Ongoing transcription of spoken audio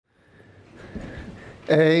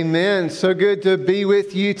Amen. So good to be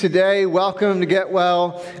with you today. Welcome to Get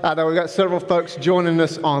Well. I know we've got several folks joining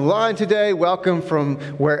us online today. Welcome from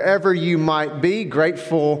wherever you might be.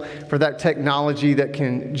 Grateful for that technology that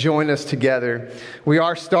can join us together. We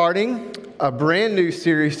are starting a brand new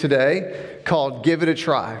series today called Give It a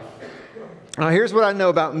Try. Now, here's what I know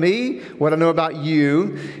about me, what I know about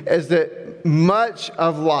you, is that much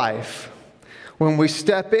of life, when we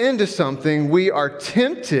step into something, we are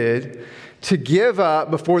tempted to give up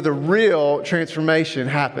before the real transformation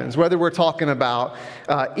happens. Whether we're talking about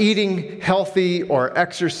eating healthy or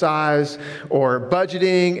exercise or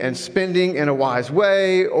budgeting and spending in a wise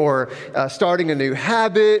way or starting a new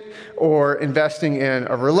habit or investing in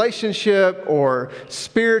a relationship or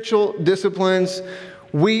spiritual disciplines,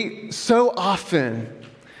 we so often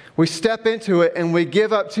step into it and we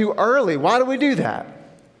give up too early. Why do we do that?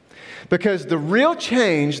 Because the real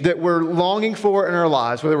change that we're longing for in our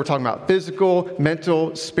lives, whether we're talking about physical,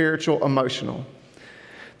 mental, spiritual, emotional,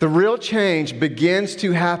 the real change begins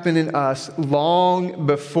to happen in us long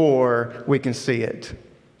before we can see it.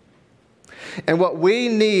 And what we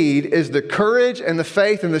need is the courage and the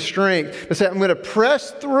faith and the strength to say, I'm going to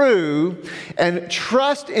press through and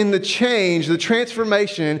trust in the change, the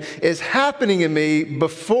transformation is happening in me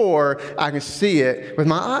before I can see it with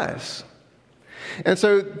my eyes. And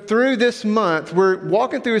so through this month, we're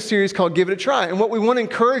walking through a series called Give It a Try. And what we want to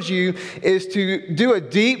encourage you is to do a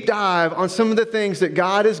deep dive on some of the things that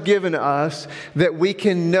God has given us that we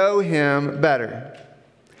can know Him better.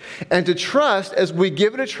 And to trust as we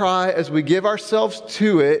give it a try, as we give ourselves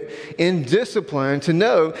to it in discipline, to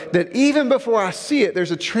know that even before I see it,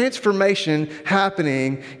 there's a transformation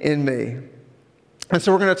happening in me. And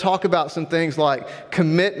so we're going to talk about some things like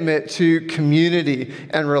commitment to community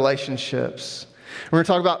and relationships. We're going to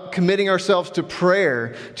talk about committing ourselves to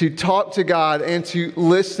prayer, to talk to God and to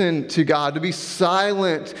listen to God, to be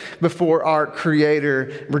silent before our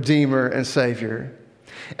Creator, Redeemer, and Savior.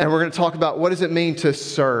 And we're going to talk about what does it mean to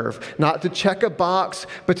serve, not to check a box,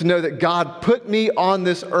 but to know that God put me on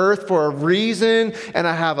this earth for a reason, and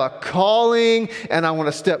I have a calling, and I want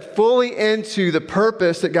to step fully into the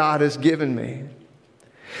purpose that God has given me.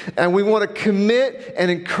 And we want to commit and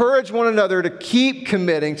encourage one another to keep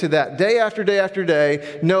committing to that day after day after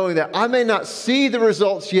day, knowing that I may not see the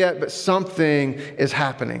results yet, but something is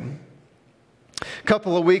happening. A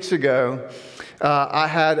couple of weeks ago, I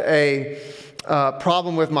had a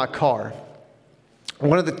problem with my car.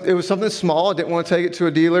 It was something small. I didn't want to take it to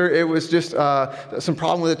a dealer. It was just some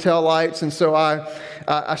problem with the tail lights. And so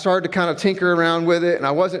I started to kind of tinker around with it, and I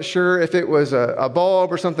wasn't sure if it was a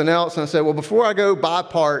bulb or something else. And I said, well, before I go buy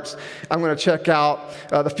parts, I'm going to check out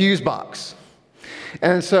the fuse box.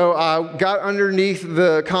 And so I got underneath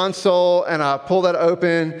the console, and I pulled that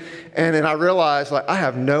open, and then I realized, I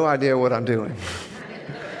have no idea what I'm doing.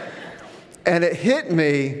 And it hit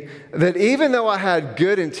me that even though I had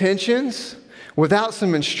good intentions, without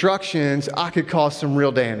some instructions, I could cause some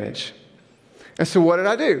real damage. And so what did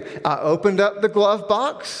I do? I opened up the glove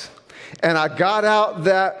box and I got out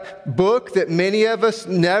that book that many of us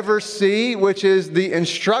never see, which is the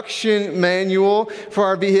instruction manual for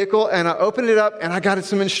our vehicle. And I opened it up and I got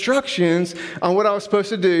some instructions on what I was supposed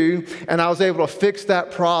to do. And I was able to fix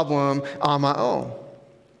that problem on my own.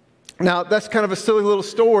 Now, that's kind of a silly little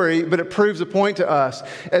story, but it proves a point to us,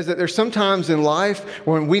 is that there's sometimes in life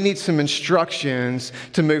when we need some instructions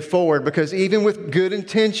to move forward, because even with good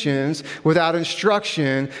intentions, without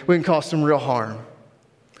instruction, we can cause some real harm.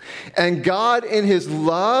 And God, in His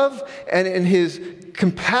love and in His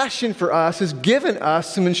compassion for us, has given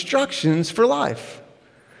us some instructions for life.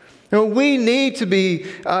 Now, we need to be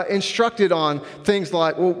instructed on things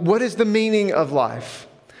like, well, what is the meaning of life?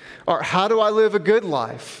 Or how do I live a good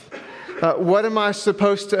life? What am I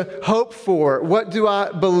supposed to hope for? What do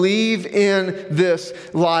I believe in this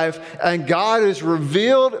life? And God has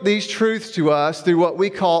revealed these truths to us through what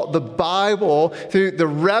we call the Bible, through the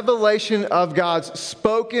revelation of God's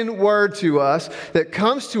spoken word to us that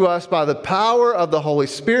comes to us by the power of the Holy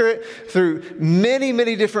Spirit through many,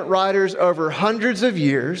 many different writers over hundreds of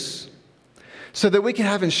years, so that we can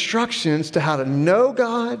have instructions to how to know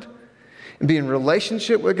God and be in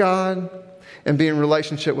relationship with God and be in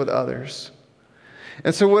relationship with others.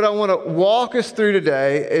 And so what I want to walk us through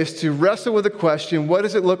today is to wrestle with the question, what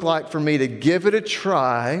does it look like for me to give it a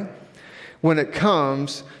try when it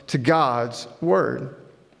comes to God's Word?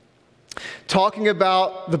 Talking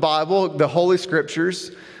about the Bible, the Holy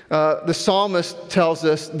Scriptures, the psalmist tells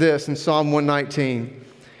us this in Psalm 119.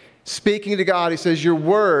 Speaking to God, he says, your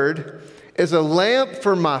Word is a lamp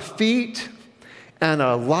for my feet and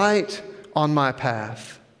a light on my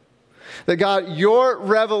path. That God, your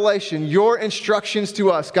revelation, your instructions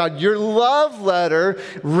to us, God, your love letter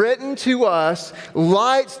written to us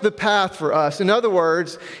lights the path for us. In other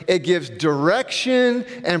words, it gives direction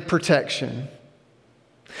and protection.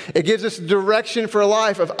 It gives us direction for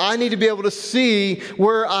life of I need to be able to see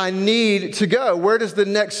where I need to go. Where does the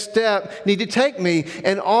next step need to take me?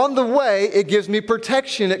 And on the way, it gives me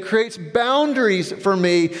protection. It creates boundaries for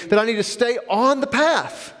me that I need to stay on the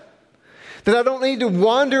path. That I don't need to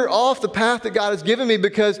wander off the path that God has given me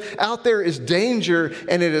because out there is danger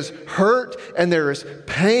and it is hurt and there is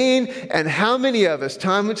pain. And how many of us,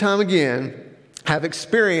 time and time again, have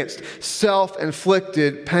experienced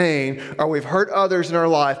self-inflicted pain, or we've hurt others in our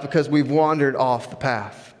life because we've wandered off the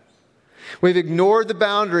path. We've ignored the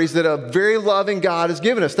boundaries that a very loving God has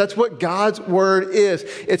given us. That's what God's Word is.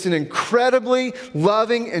 It's an incredibly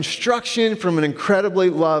loving instruction from an incredibly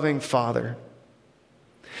loving Father.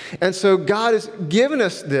 And so God has given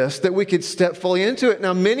us this that we could step fully into it.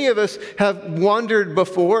 Now, many of us have wondered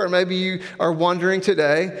before, or maybe you are wondering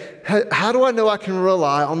today, how do I know I can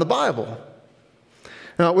rely on the Bible?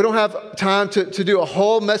 Now, we don't have time to do a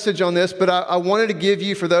whole message on this, but I wanted to give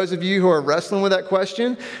you, for those of you who are wrestling with that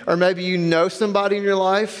question, or maybe you know somebody in your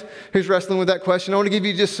life who's wrestling with that question, I want to give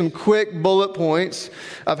you just some quick bullet points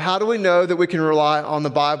of how do we know that we can rely on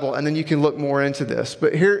the Bible, and then you can look more into this.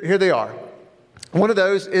 But here they are. One of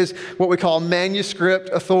those is what we call manuscript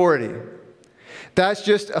authority. That's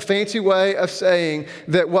just a fancy way of saying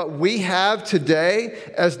that what we have today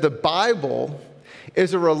as the Bible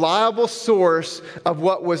is a reliable source of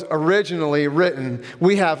what was originally written.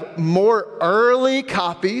 We have more early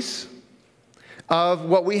copies of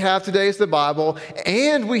what we have today as the Bible,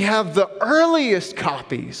 and we have the earliest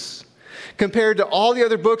copies. Compared to all the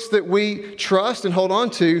other books that we trust and hold on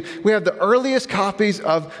to, we have the earliest copies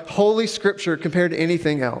of Holy Scripture compared to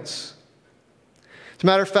anything else. As a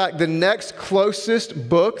matter of fact, the next closest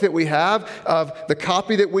book that we have, of the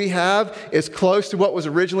copy that we have, is close to what was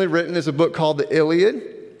originally written as a book called the Iliad.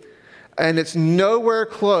 And it's nowhere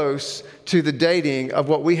close to the dating of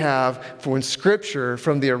what we have for in Scripture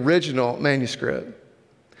from the original manuscript.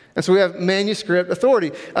 And so we have manuscript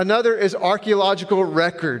authority. Another is archaeological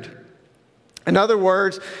record. In other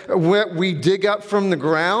words, what we dig up from the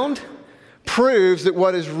ground proves that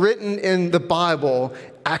what is written in the Bible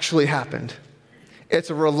actually happened. It's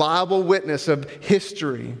a reliable witness of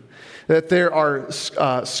history, that there are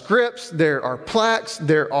scripts, there are plaques,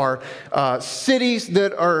 there are cities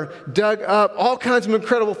that are dug up, all kinds of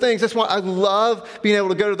incredible things. That's why I love being able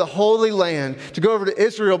to go to the Holy Land, to go over to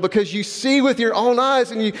Israel, because you see with your own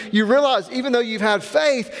eyes and you realize, even though you've had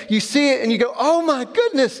faith, you see it and you go, oh my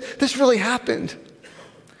goodness, this really happened.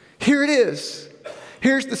 Here it is.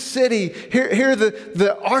 Here's the city. Here are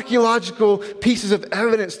the archaeological pieces of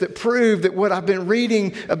evidence that prove that what I've been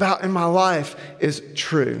reading about in my life is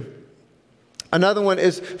true. Another one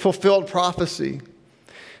is fulfilled prophecy.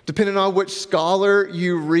 Depending on which scholar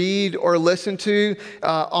you read or listen to,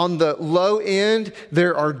 on the low end,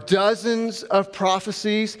 there are dozens of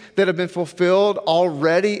prophecies that have been fulfilled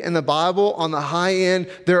already in the Bible. On the high end,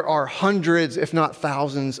 there are hundreds, if not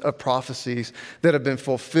thousands, of prophecies that have been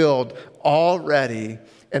fulfilled already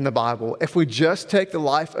in the Bible. If we just take the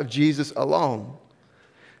life of Jesus alone,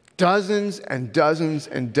 dozens and dozens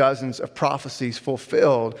and dozens of prophecies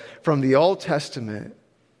fulfilled from the Old Testament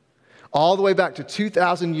all the way back to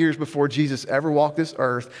 2,000 years before Jesus ever walked this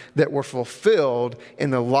earth, that were fulfilled in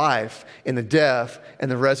the life, in the death,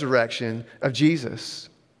 and the resurrection of Jesus.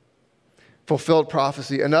 Fulfilled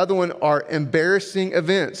prophecy. Another one are embarrassing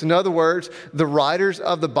events. In other words, the writers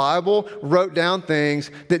of the Bible wrote down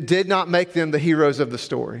things that did not make them the heroes of the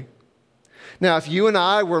story. Now, if you and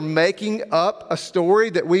I were making up a story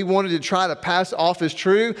that we wanted to try to pass off as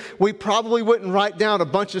true, we probably wouldn't write down a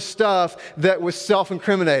bunch of stuff that was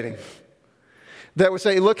self-incriminating. That would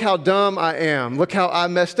say, look how dumb I am. Look how I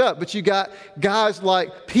messed up. But you got guys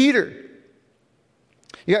like Peter.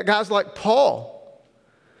 You got guys like Paul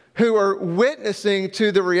who are witnessing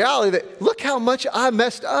to the reality that, look how much I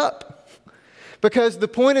messed up. Because the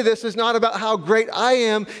point of this is not about how great I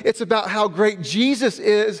am. It's about how great Jesus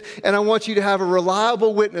is. And I want you to have a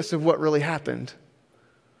reliable witness of what really happened.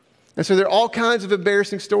 And so there are all kinds of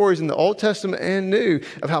embarrassing stories in the Old Testament and New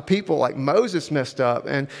of how people like Moses messed up,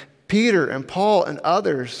 and Peter and Paul and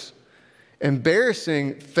others,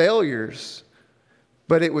 embarrassing failures,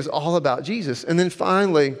 but it was all about Jesus. And then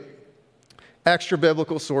finally, extra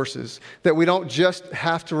biblical sources, that we don't just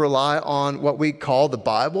have to rely on what we call the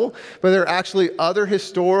Bible, but there are actually other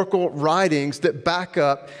historical writings that back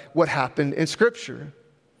up what happened in Scripture.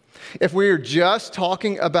 If we are just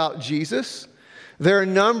talking about Jesus, There are a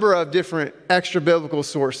number of different extra-biblical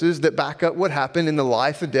sources that back up what happened in the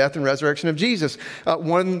life, the death, and resurrection of Jesus.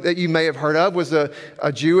 One that you may have heard of was a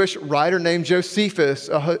Jewish writer named Josephus,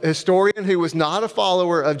 a historian who was not a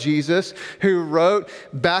follower of Jesus, who wrote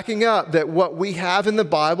backing up that what we have in the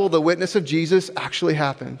Bible, the witness of Jesus, actually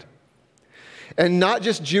happened. And not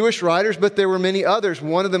just Jewish writers, but there were many others.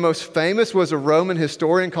 One of the most famous was a Roman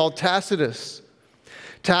historian called Tacitus.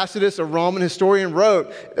 Tacitus, a Roman historian,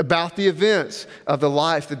 wrote about the events of the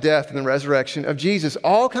life, the death, and the resurrection of Jesus.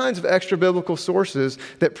 All kinds of extra-biblical sources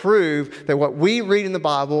that prove that what we read in the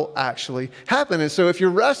Bible actually happened. And so if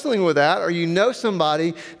you're wrestling with that, or you know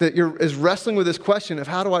somebody that is wrestling with this question of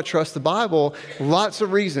how do I trust the Bible, lots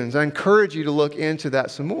of reasons. I encourage you to look into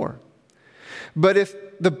that some more. But if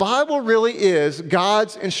the Bible really is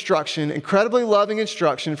God's instruction, incredibly loving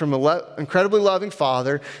instruction from an incredibly loving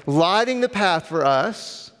Father, lighting the path for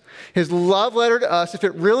us, His love letter to us, if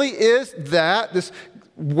it really is that, this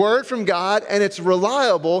word from God, and it's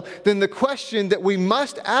reliable, then the question that we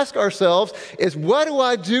must ask ourselves is, what do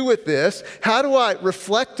I do with this? How do I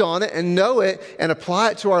reflect on it and know it and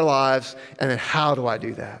apply it to our lives? And then how do I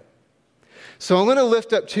do that? So I'm going to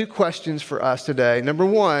lift up two questions for us today. Number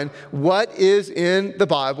one, what is in the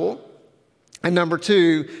Bible? And number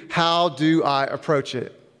two, how do I approach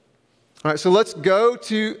it? All right, so let's go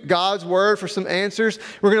to God's Word for some answers.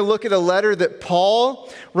 We're going to look at a letter that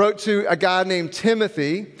Paul wrote to a guy named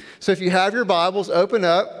Timothy. So if you have your Bibles, open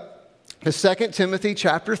up to 2 Timothy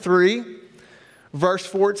chapter 3, verse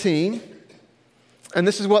 14. And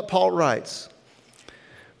this is what Paul writes.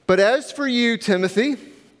 But as for you, Timothy,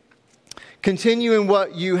 continue in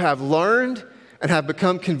what you have learned and have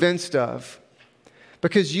become convinced of,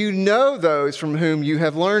 because you know those from whom you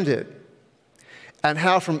have learned it, and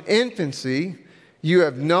how from infancy you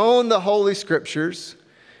have known the Holy Scriptures,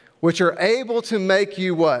 which are able to make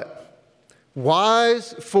you what?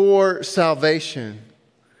 Wise for salvation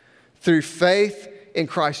through faith in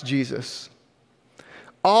Christ Jesus.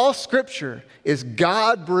 All Scripture is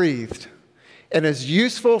God-breathed and is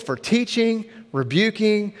useful for teaching,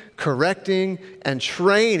 rebuking, correcting, and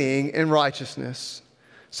training in righteousness,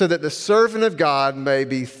 so that the servant of God may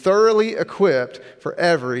be thoroughly equipped for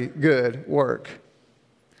every good work.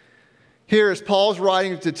 Here is Paul's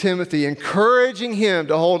writing to Timothy, encouraging him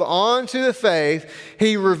to hold on to the faith.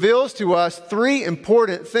 He reveals to us three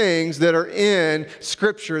important things that are in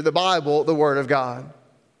Scripture, the Bible, the Word of God.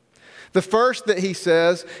 The first that he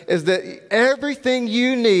says is that everything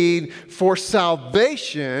you need for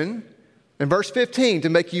salvation, in verse 15, to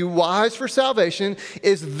make you wise for salvation,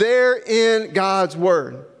 is there in God's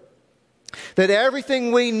Word. That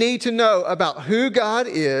everything we need to know about who God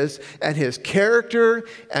is and His character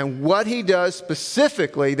and what He does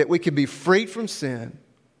specifically, that we can be freed from sin,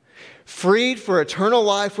 freed for eternal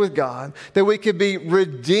life with God, that we could be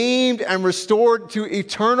redeemed and restored to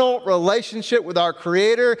eternal relationship with our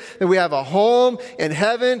Creator, that we have a home in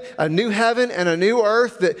heaven, a new heaven and a new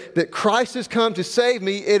earth, that Christ has come to save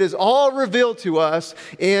me. It is all revealed to us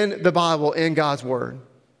in the Bible, in God's Word.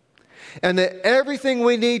 And that everything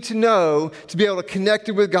we need to know to be able to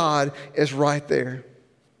connect with God is right there.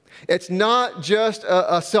 It's not just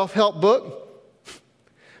a self-help book,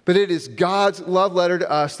 but it is God's love letter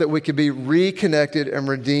to us that we can be reconnected and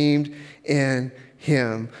redeemed in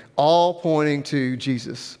Him, all pointing to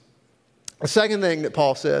Jesus. The second thing that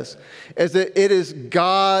Paul says is that it is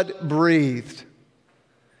God-breathed.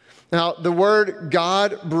 Now, the word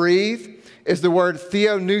God-breathed is the word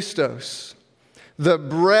theopneustos, the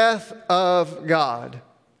breath of God.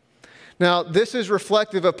 Now, this is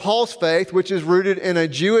reflective of Paul's faith, which is rooted in a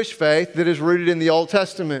Jewish faith that is rooted in the Old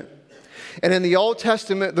Testament. And in the Old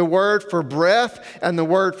Testament, the word for breath and the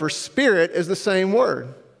word for spirit is the same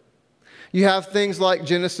word. You have things like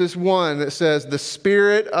Genesis 1 that says the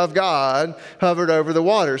Spirit of God hovered over the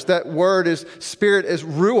waters. That word is spirit is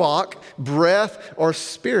ruach, breath or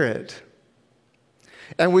spirit.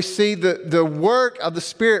 And we see the work of the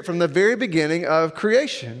Spirit from the very beginning of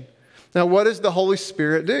creation. Now, what does the Holy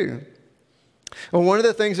Spirit do? Well, one of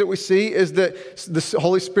the things that we see is that the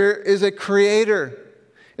Holy Spirit is a creator.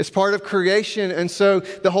 It's part of creation, and so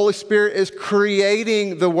the Holy Spirit is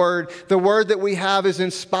creating the Word. The Word that we have is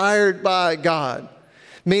inspired by God,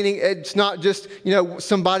 meaning it's not just,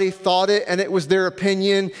 somebody thought it and it was their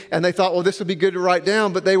opinion and they thought, well, this would be good to write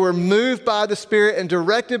down, but they were moved by the Spirit and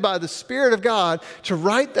directed by the Spirit of God to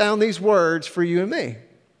write down these words for you and me.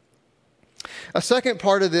 A second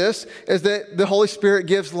part of this is that the Holy Spirit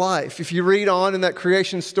gives life. If you read on in that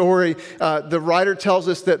creation story, the writer tells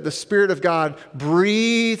us that the Spirit of God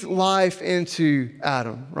breathed life into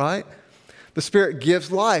Adam, right? The Spirit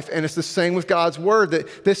gives life, and it's the same with God's Word,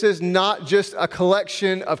 that this is not just a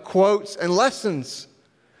collection of quotes and lessons.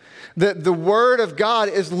 That the Word of God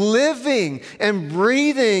is living and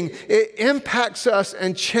breathing. It impacts us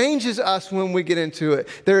and changes us when we get into it.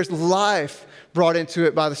 There's life brought into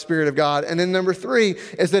it by the Spirit of God. And then number 3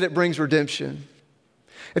 is that it brings redemption.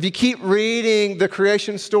 If you keep reading the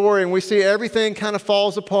creation story and we see everything kind of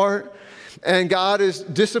falls apart, and God is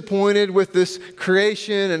disappointed with this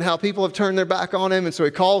creation and how people have turned their back on him. And so he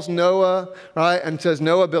calls Noah, right? And says,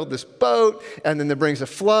 Noah, build this boat. And then there brings a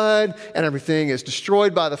flood and everything is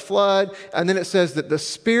destroyed by the flood. And then it says that the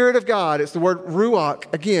Spirit of God, it's the word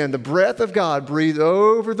ruach, again, the breath of God breathed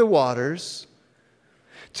over the waters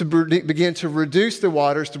to begin to reduce the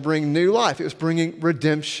waters to bring new life. It was bringing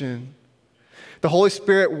redemption. The Holy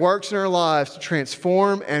Spirit works in our lives to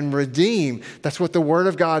transform and redeem. That's what the Word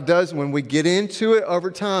of God does. When we get into it over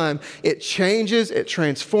time, it changes, it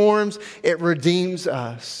transforms, it redeems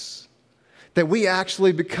us. That we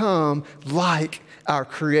actually become like our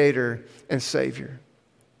Creator and Savior.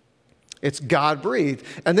 It's God-breathed.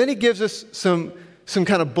 And then he gives us some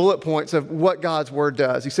kind of bullet points of what God's Word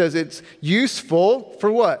does. He says it's useful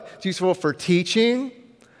for what? It's useful for teaching,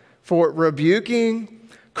 for rebuking,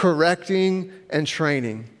 correcting, and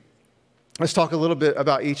training. Let's talk a little bit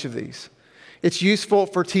about each of these. It's useful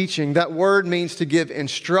for teaching. That word means to give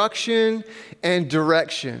instruction and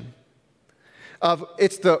direction.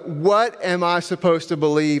 It's the what am I supposed to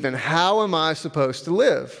believe and how am I supposed to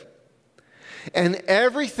live? And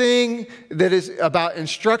everything that is about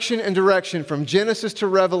instruction and direction from Genesis to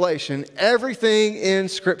Revelation, everything in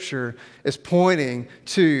Scripture is pointing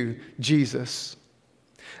to Jesus.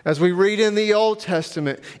 As we read in the Old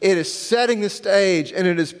Testament, it is setting the stage and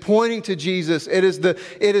it is pointing to Jesus. It is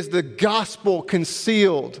the gospel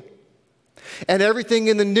concealed. And everything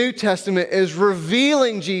in the New Testament is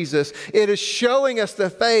revealing Jesus. It is showing us the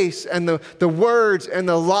face and the words and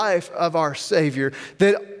the life of our Savior.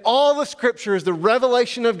 That all the Scripture is the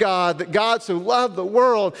revelation of God, that God so loved the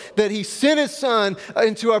world that He sent His Son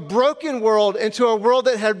into a broken world, into a world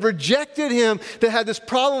that had rejected Him, that had this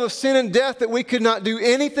problem of sin and death that we could not do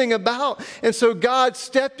anything about. And so God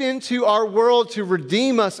stepped into our world to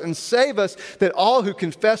redeem us and save us, that all who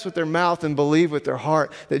confess with their mouth and believe with their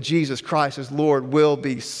heart that Jesus Christ is Lord will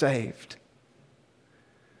be saved.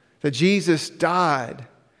 That Jesus died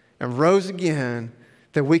and rose again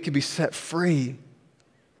that we could be set free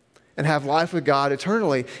and have life with God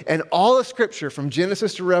eternally. And all of Scripture from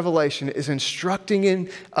Genesis to Revelation is instructing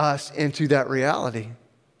us into that reality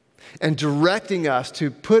and directing us to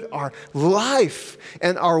put our life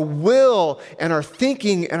and our will and our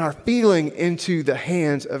thinking and our feeling into the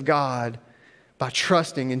hands of God by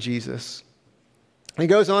trusting in Jesus. He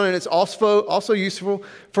goes on, and it's also useful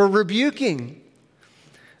for rebuking.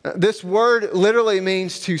 This word literally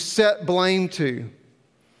means to set blame to.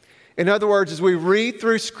 In other words, as we read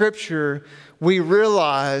through Scripture, we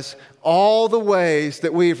realize all the ways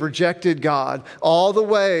that we've rejected God, all the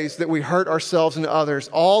ways that we hurt ourselves and others,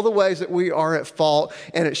 all the ways that we are at fault,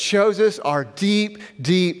 and it shows us our deep,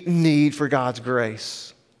 deep need for God's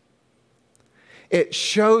grace. It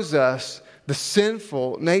shows us the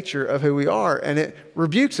sinful nature of who we are, and it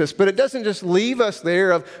rebukes us. But it doesn't just leave us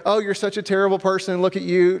there of, oh, you're such a terrible person, look at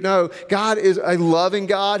you. No, God is a loving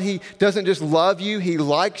God. He doesn't just love you, He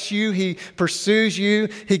likes you, He pursues you.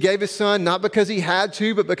 He gave His Son not because He had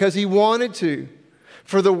to, but because He wanted to,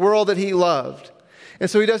 for the world that He loved. And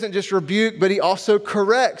so He doesn't just rebuke, but He also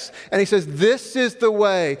corrects. And He says, this is the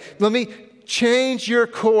way. Let me change your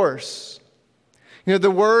course. You know,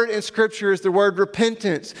 the word in Scripture is the word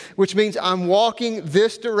repentance, which means I'm walking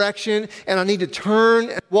this direction and I need to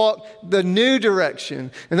turn and walk the new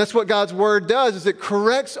direction. And that's what God's Word does, is it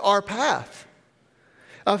corrects our path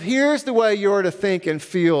of here's the way you are to think and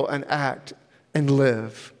feel and act and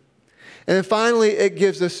live. And then finally, it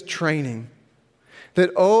gives us training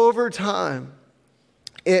that over time,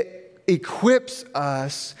 it equips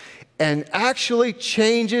us and actually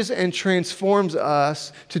changes and transforms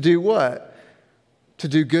us to do what? To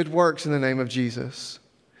do good works in the name of Jesus.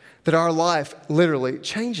 That our life literally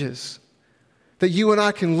changes. That you and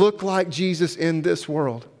I can look like Jesus in this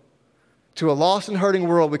world. To a lost and hurting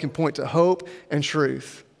world, we can point to hope and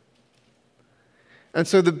truth. And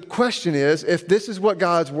so the question is, if this is what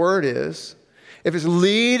God's Word is, if it's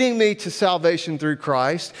leading me to salvation through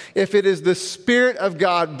Christ, if it is the Spirit of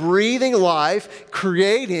God breathing life,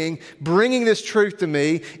 creating, bringing this truth to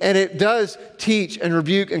me, and it does teach and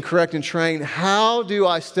rebuke and correct and train, how do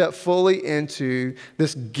I step fully into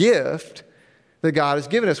this gift that God has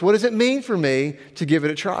given us. What does it mean for me to give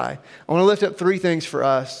it a try? I want to lift up 3 things for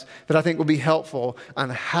us that I think will be helpful on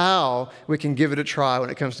how we can give it a try when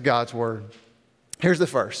it comes to God's Word. Here's the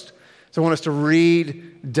first. So I want us to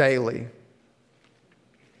read daily.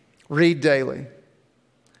 Read daily.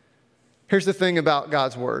 Here's the thing about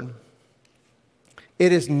God's Word.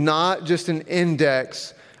 It is not just an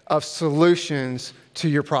index of solutions to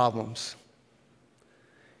your problems.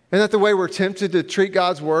 Isn't that the way we're tempted to treat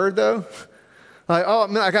God's Word, though? Like, oh,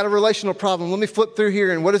 man, I got a relational problem. Let me flip through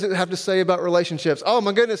here, and what does it have to say about relationships? Oh,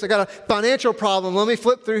 my goodness, I got a financial problem. Let me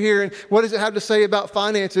flip through here, and what does it have to say about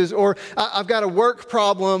finances? Or I've got a work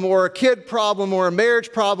problem, or a kid problem, or a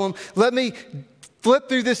marriage problem. Let me flip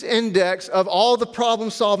through this index of all the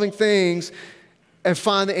problem-solving things and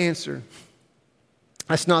find the answer.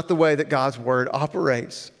 That's not the way that God's Word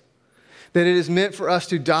operates. That it is meant for us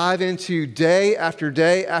to dive into day after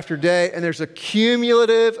day after day, and there's a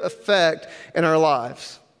cumulative effect in our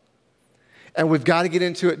lives. And we've got to get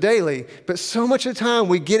into it daily. But so much of the time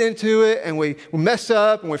we get into it and we mess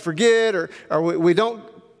up and we forget or we don't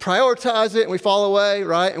prioritize it and we fall away,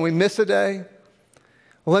 right? And we miss a day.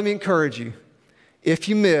 Well, let me encourage you. If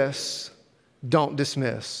you miss, don't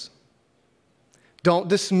dismiss. Don't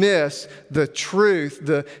dismiss the truth,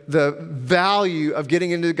 the value of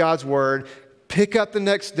getting into God's Word. Pick up the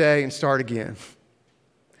next day and start again.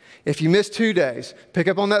 If you miss 2 days, pick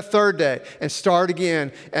up on that 3rd day and start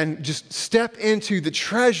again and just step into the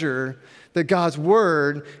treasure that God's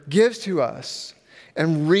Word gives to us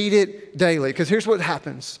and read it daily. Because here's what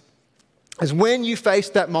happens. Is when you face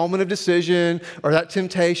that moment of decision or that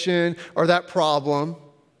temptation or that problem,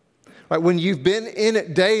 right, when you've been in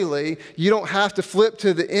it daily, you don't have to flip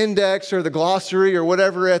to the index or the glossary or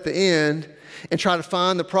whatever at the end and try to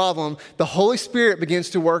find the problem. The Holy Spirit begins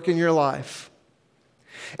to work in your life.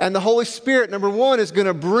 And the Holy Spirit, number one, is going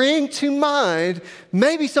to bring to mind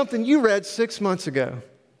maybe something you read 6 months ago.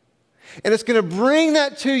 And it's going to bring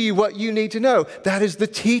that to you, what you need to know. That is the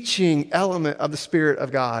teaching element of the Spirit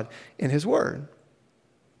of God in His Word.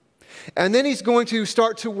 And then He's going to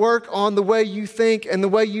start to work on the way you think and the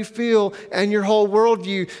way you feel and your whole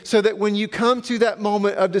worldview, so that when you come to that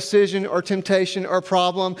moment of decision or temptation or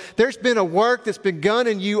problem, there's been a work that's begun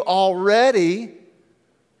in you already.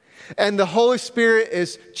 And the Holy Spirit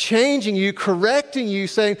is changing you, correcting you,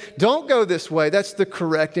 saying, don't go this way. That's the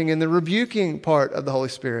correcting and the rebuking part of the Holy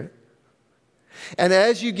Spirit. And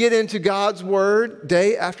as you get into God's Word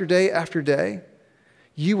day after day after day,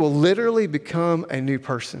 you will literally become a new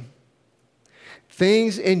person.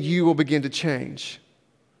 Things in you will begin to change.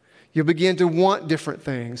 You'll begin to want different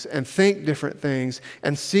things and think different things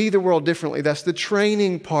and see the world differently. That's the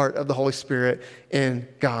training part of the Holy Spirit in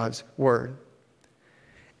God's Word.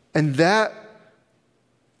 And that,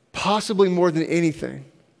 possibly more than anything,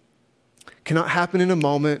 cannot happen in a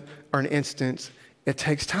moment or an instant. It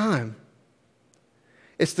takes time.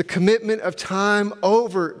 It's the commitment of time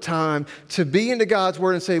over time to be into God's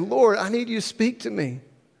Word and say, Lord, I need you to speak to me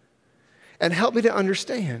and help me to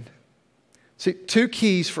understand. See, 2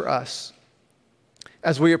 keys for us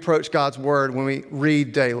as we approach God's Word when we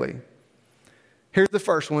read daily. Here's the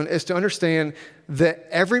first one, is to understand that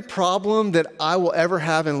every problem that I will ever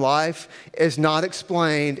have in life is not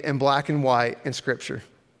explained in black and white in Scripture.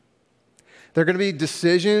 There are going to be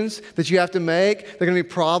decisions that you have to make. There are going to be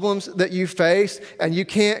problems that you face, and you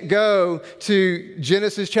can't go to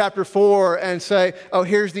Genesis chapter 4 and say, oh,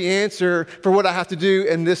 here's the answer for what I have to do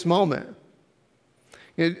in this moment.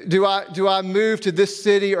 Do I move to this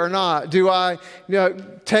city or not? Do I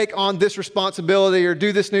take on this responsibility or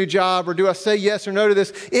do this new job, or do I say yes or no to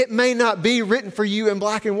this? It may not be written for you in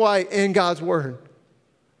black and white in God's Word.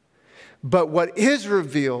 But what is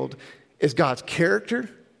revealed is God's character,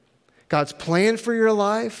 God's plan for your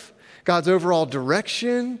life, God's overall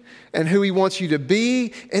direction, and who He wants you to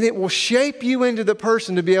be, and it will shape you into the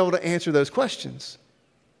person to be able to answer those questions.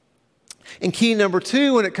 And key number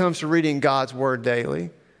 2 when it comes to reading God's Word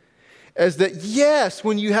daily is that, yes,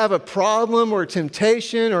 when you have a problem or a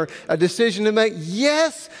temptation or a decision to make,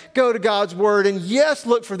 yes, go to God's Word, and yes,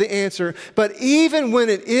 look for the answer. But even when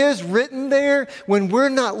it is written there, when we're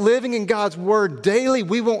not living in God's Word daily,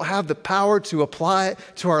 we won't have the power to apply it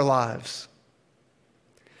to our lives.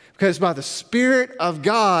 Because by the Spirit of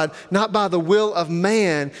God, not by the will of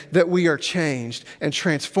man, that we are changed and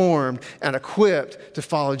transformed and equipped to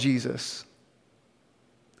follow Jesus.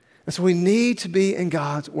 And so we need to be in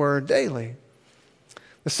God's Word daily.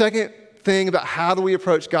 The second thing about how do we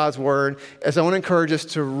approach God's Word is I want to encourage us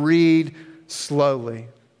to read slowly.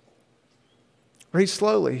 Read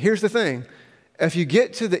slowly. Here's the thing. If you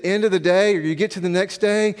get to the end of the day or you get to the next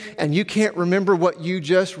day and you can't remember what you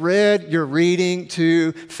just read, you're reading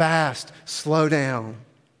too fast. Slow down.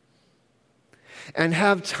 And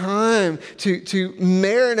have time to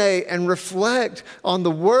marinate and reflect on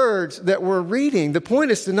the words that we're reading. The point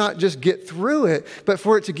is to not just get through it, but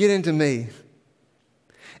for it to get into me.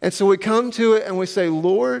 And so we come to it and we say,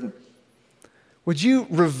 Lord, would you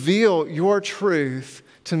reveal your truth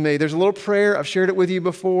to me? There's a little prayer. I've shared it with you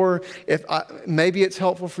before. Maybe it's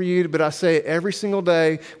helpful for you, but I say it every single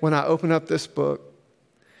day when I open up this book.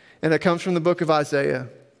 And it comes from the book of Isaiah.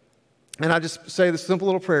 And I just say this simple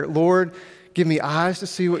little prayer. Lord, give me eyes to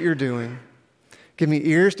see what you're doing. Give me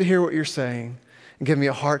ears to hear what you're saying. And give me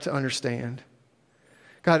a heart to understand.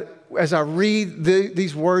 God, as I read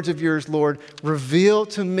these words of yours, Lord, reveal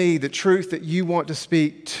to me the truth that you want to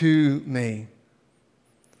speak to me.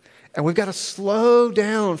 And we've got to slow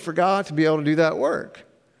down for God to be able to do that work.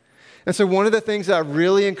 And so one of the things that I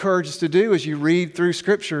really encourage us to do as you read through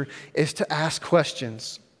Scripture is to ask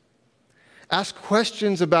questions. Ask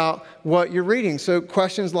questions about what you're reading. So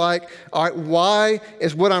questions like, all right, why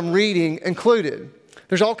is what I'm reading included?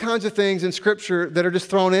 There's all kinds of things in Scripture that are just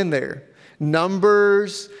thrown in there.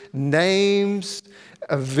 Numbers, names,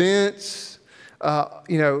 events,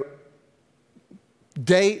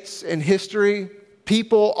 dates in history,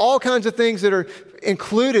 people, all kinds of things that are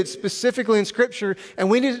included specifically in Scripture. And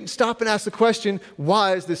we need to stop and ask the question,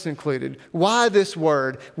 why is this included? Why this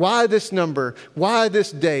word? Why this number? Why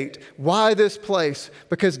this date? Why this place?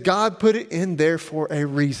 Because God put it in there for a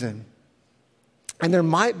reason. And there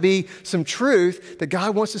might be some truth that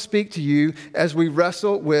God wants to speak to you as we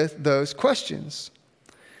wrestle with those questions.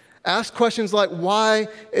 Ask questions like, why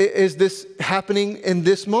is this happening in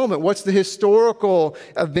this moment? What's the historical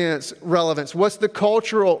events relevance? What's the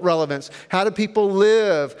cultural relevance? How do people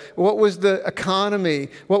live? What was the economy?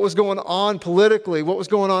 What was going on politically? What was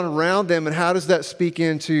going on around them? And how does that speak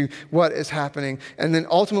into what is happening? And then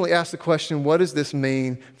ultimately ask the question, what does this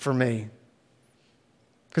mean for me?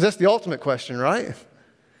 Because that's the ultimate question, right?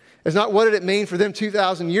 It's not what did it mean for them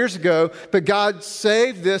 2,000 years ago, but God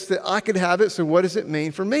saved this that I could have it, so what does it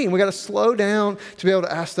mean for me? And we got to slow down to be able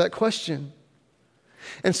to ask that question.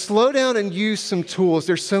 And slow down and use some tools.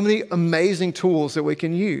 There's so many amazing tools that we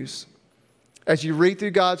can use as you read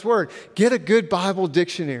through God's Word. Get a good Bible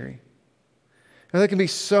dictionary. And that can be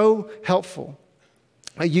so helpful.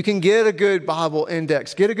 You can get a good Bible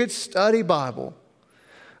index. Get a good study Bible.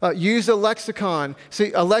 Use a lexicon.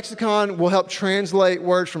 See, a lexicon will help translate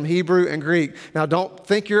words from Hebrew and Greek. Now, don't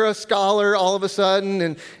think you're a scholar all of a sudden,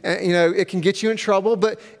 and it can get you in trouble.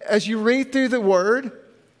 But as you read through the Word,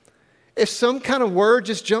 if some kind of word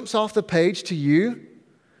just jumps off the page to you,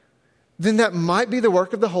 then that might be the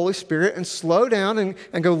work of the Holy Spirit. And slow down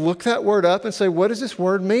and go look that word up and say, what does this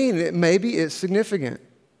word mean? Maybe it's significant.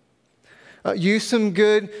 Use some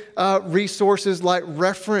good resources like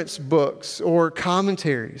reference books or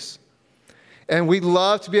commentaries. And we'd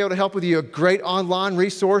love to be able to help with you. A great online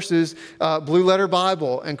resources, Blue Letter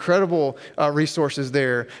Bible, incredible resources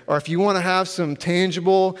there. Or if you want to have some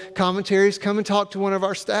tangible commentaries, come and talk to one of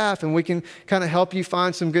our staff and we can kind of help you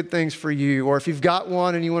find some good things for you. Or if you've got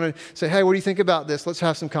one and you want to say, hey, what do you think about this? Let's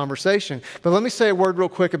have some conversation. But let me say a word real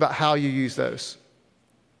quick about how you use those.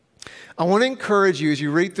 I want to encourage you as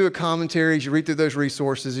you read through a commentary, as you read through those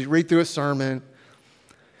resources, as you read through a sermon,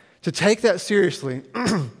 to take that seriously.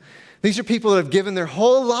 These are people that have given their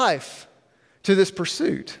whole life to this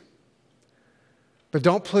pursuit. But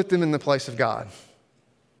don't put them in the place of God.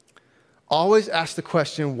 Always ask the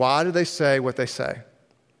question, why do they say what they say?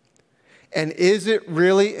 And is it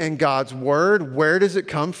really in God's Word? Where does it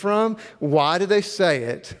come from? Why do they say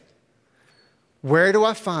it? Where do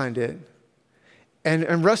I find it?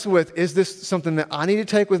 And wrestle with, is this something that I need to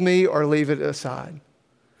take with me or leave it aside?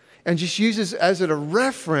 And just use this as a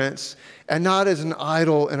reference and not as an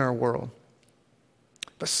idol in our world.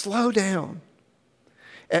 But slow down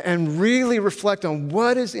and really reflect on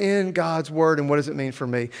what is in God's Word and what does it mean for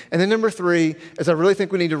me. And then number 3 is I really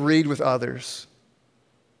think we need to read with others.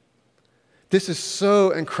 This is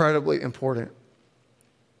so incredibly important.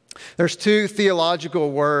 There's 2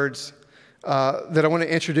 theological words that I want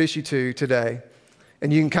to introduce you to today.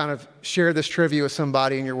 And you can kind of share this trivia with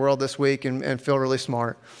somebody in your world this week and feel really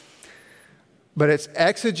smart. But it's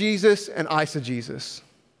exegesis and eisegesis.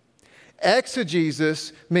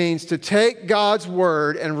 Exegesis means to take God's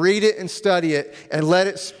Word and read it and study it and let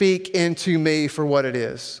it speak into me for what it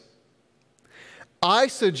is.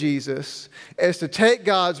 Eisegesis is to take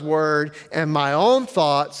God's Word and my own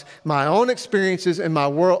thoughts, my own experiences, and my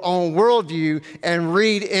own worldview and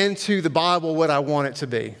read into the Bible what I want it to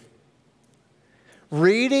be.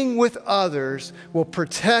 Reading with others will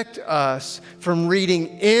protect us from reading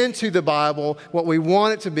into the Bible what we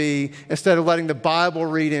want it to be instead of letting the Bible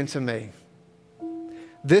read into me.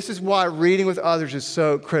 This is why reading with others is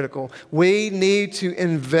so critical. We need to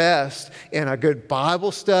invest in a good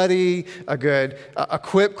Bible study, a good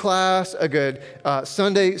equip class, a good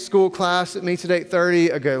Sunday school class that meets at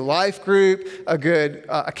 8:30, a good life group, a good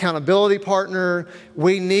accountability partner.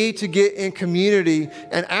 We need to get in community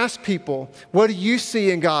and ask people, what do you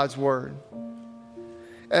see in God's Word?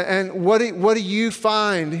 And what do you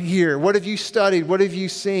find here? What have you studied? What have you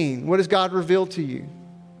seen? What has God revealed to you?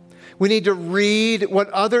 We need to read what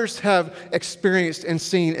others have experienced and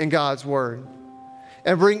seen in God's Word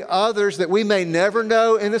and bring others that we may never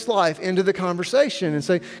know in this life into the conversation and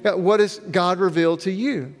say, what has God revealed to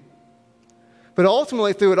you? But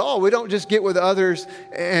ultimately, through it all, we don't just get with others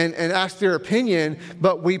and ask their opinion,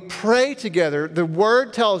 but we pray together. The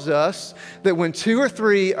Word tells us that when 2 or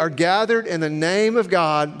 3 are gathered in the name of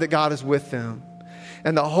God, that God is with them.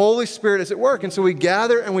 And the Holy Spirit is at work. And so we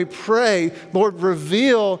gather and we pray, Lord,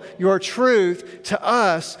 reveal your truth to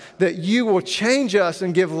us that you will change us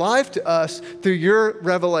and give life to us through your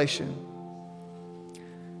revelation.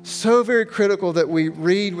 So very critical that we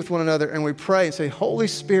read with one another and we pray and say, Holy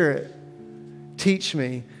Spirit, teach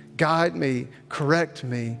me, guide me, correct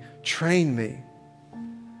me, train me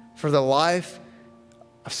for the life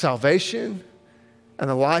of salvation and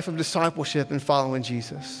the life of discipleship and following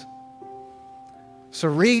Jesus. So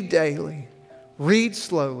read daily, read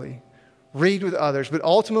slowly, read with others. But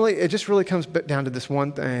ultimately, it just really comes down to this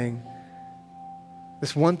one thing.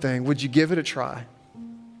 This one thing, would you give it a try?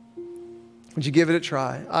 Would you give it a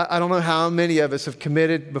try? I don't know how many of us have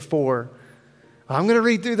committed before. I'm going to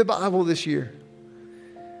read through the Bible this year.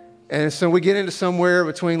 And so we get into somewhere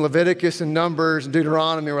between Leviticus and Numbers and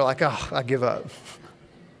Deuteronomy. We're like, oh, I give up.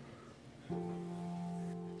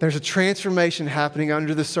 There's a transformation happening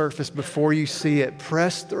under the surface before you see it.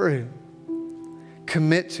 Press through.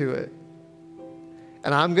 Commit to it.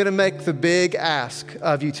 And I'm going to make the big ask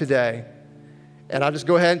of you today. And I'll just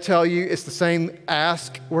go ahead and tell you it's the same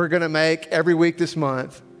ask we're going to make every week this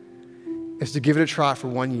month, is to give it a try for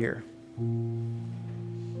 1 year.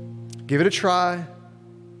 Give it a try,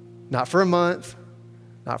 not for a month,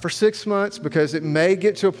 not for 6 months, because it may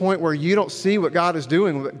get to a point where you don't see what God is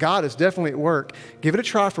doing, but God is definitely at work. Give it a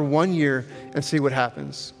try for 1 year and see what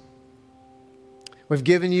happens. We've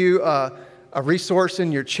given you a resource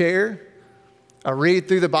in your chair, a read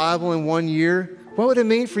through the Bible in 1 year. What would it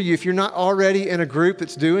mean for you if you're not already in a group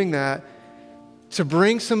that's doing that, to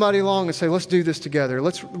bring somebody along and say, let's do this together.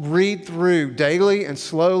 Let's read through daily and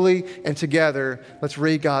slowly and together. Let's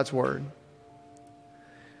read God's Word.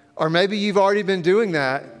 Or maybe you've already been doing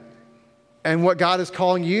that, and what God is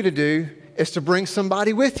calling you to do is to bring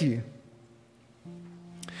somebody with you.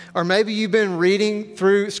 Or maybe you've been reading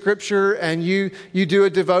through Scripture and you do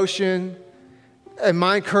a devotion. And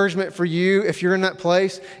my encouragement for you, if you're in that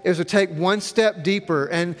place, is to take one step deeper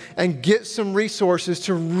and get some resources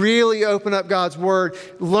to really open up God's Word,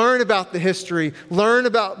 learn about the history, learn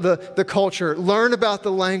about the culture, learn about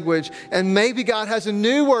the language, and maybe God has a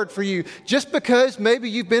new word for you. Just because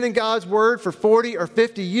maybe you've been in God's Word for 40 or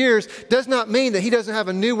 50 years does not mean that He doesn't have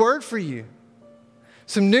a new word for you.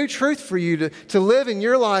 Some new truth for you to live in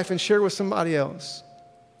your life and share with somebody else.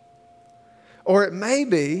 Or it may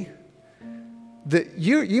be that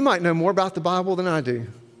you might know more about the Bible than I do,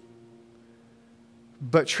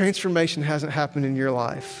 but transformation hasn't happened in your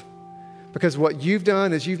life. Because what you've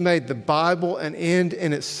done is you've made the Bible an end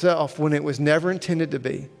in itself when it was never intended to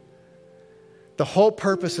be. The whole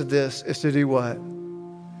purpose of this is to do what?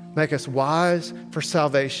 Make us wise for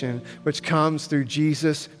salvation, which comes through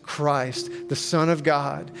Jesus Christ, the Son of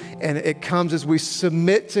God. And it comes as we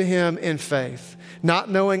submit to Him in faith.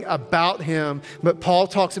 Not knowing about Him, but Paul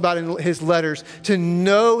talks about in his letters, to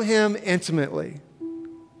know Him intimately.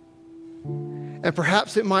 And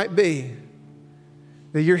perhaps it might be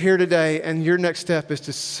that you're here today and your next step is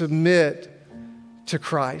to submit to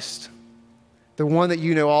Christ, the one that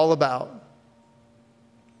you know all about,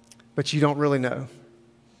 but you don't really know.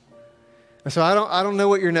 And so I don't know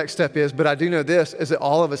what your next step is, but I do know this, is that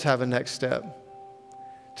all of us have a next step.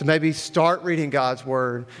 To maybe start reading God's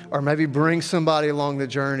Word, or maybe bring somebody along the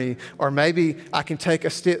journey, or maybe I can take a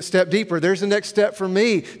step deeper. There's the next step for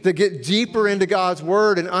me to get deeper into God's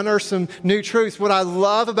Word and unearth some new truths. What I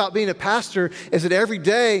love about being a pastor is that every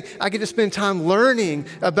day I get to spend time learning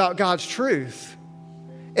about God's truth.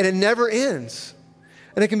 And it never ends.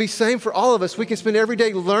 And it can be the same for all of us. We can spend every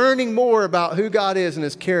day learning more about who God is and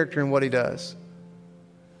His character and what He does.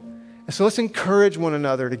 And So let's encourage one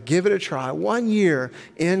another to give it a try. 1 year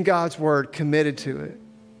in God's Word, committed to it.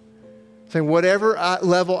 Saying whatever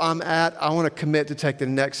level I'm at, I want to commit to take the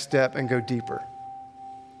next step and go deeper.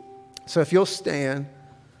 So if you'll stand,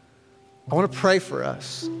 I want to pray for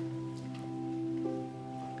us.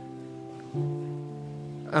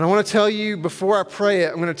 And I want to tell you, before I pray it,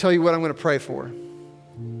 I'm going to tell you what I'm going to pray for.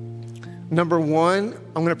 Number one,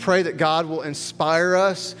 I'm going to pray that God will inspire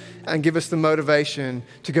us and give us the motivation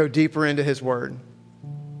to go deeper into His Word.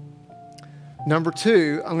 Number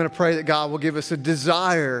two, I'm going to pray that God will give us a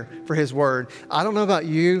desire for His Word. I don't know about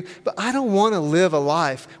you, but I don't want to live a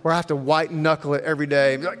life where I have to white knuckle it every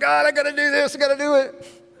day. Be like, God, I got to do this, I got to do it.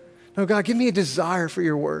 No, God, give me a desire for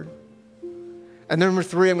your Word. And number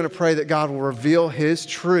three, I'm going to pray that God will reveal His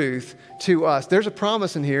truth to us. There's a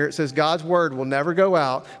promise in here. It says God's Word will never go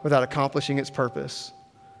out without accomplishing its purpose.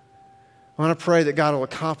 I want to pray that God will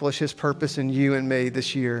accomplish His purpose in you and me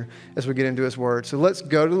this year as we get into His Word. So let's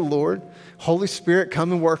go to the Lord. Holy Spirit,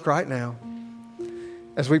 come and work right now.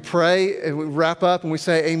 As we pray and we wrap up and we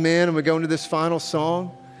say amen and we go into this final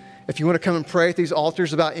song, if you want to come and pray at these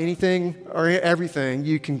altars about anything or everything,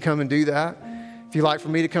 you can come and do that. If you'd like for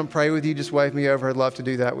me to come pray with you, just wave me over. I'd love to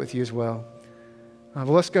do that with you as well. But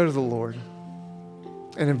let's go to the Lord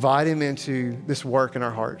and invite Him into this work in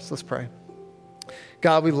our hearts. Let's pray.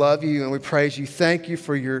 God, we love you and we praise you. Thank you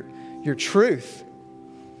for your truth.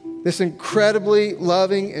 This incredibly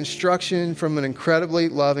loving instruction from an incredibly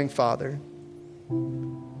loving Father.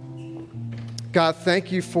 God,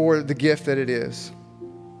 thank you for the gift that it is.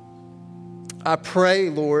 I pray,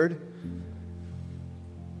 Lord,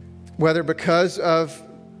 whether because of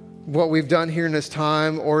what we've done here in this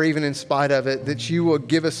time or even in spite of it, that you will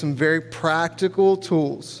give us some very practical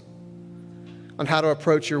tools on how to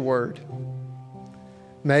approach your word.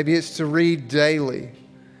 Maybe it's to read daily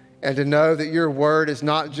and to know that your word is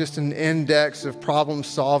not just an index of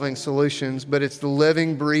problem-solving solutions, but it's the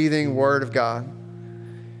living, breathing word of God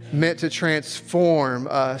meant to transform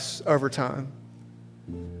us over time.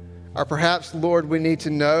 Or perhaps, Lord, we need to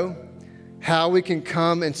know how we can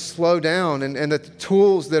come and slow down and the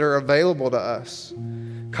tools that are available to us,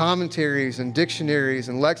 commentaries and dictionaries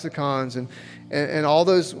and lexicons and all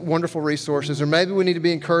those wonderful resources. Or maybe we need to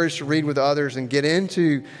be encouraged to read with others and get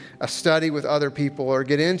into a study with other people or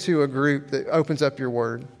get into a group that opens up your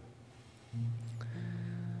word.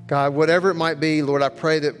 God, whatever it might be, Lord, I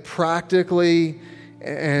pray that practically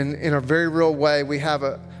and in a very real way, we have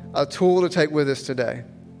a tool to take with us today.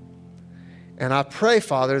 And I pray,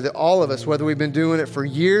 Father, that all of us, whether we've been doing it for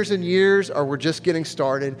years and years or we're just getting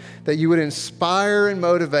started, that you would inspire and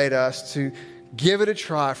motivate us to give it a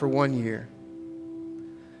try for 1 year.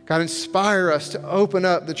 God, inspire us to open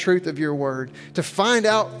up the truth of your word, to find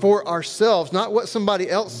out for ourselves, not what somebody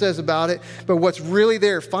else says about it, but what's really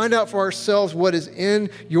there. Find out for ourselves what is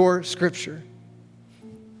in your scripture.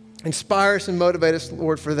 Inspire us and motivate us,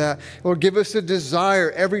 Lord, for that. Lord, give us a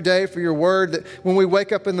desire every day for your word, that when we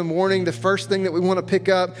wake up in the morning, the first thing that we want to pick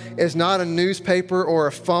up is not a newspaper or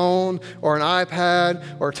a phone or an iPad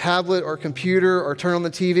or a tablet or computer or turn on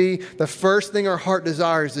the TV. The first thing our heart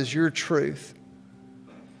desires is your truth.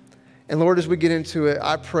 And Lord, as we get into it,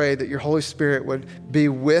 I pray that your Holy Spirit would be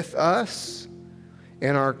with us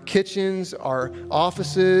in our kitchens, our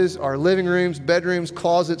offices, our living rooms, bedrooms,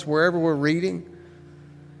 closets, wherever we're reading.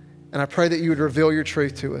 And I pray that you would reveal your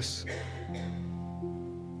truth to us.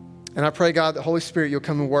 And I pray, God, that Holy Spirit, you'll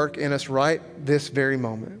come and work in us right this very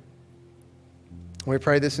moment. We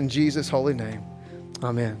pray this in Jesus' holy name.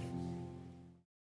 Amen.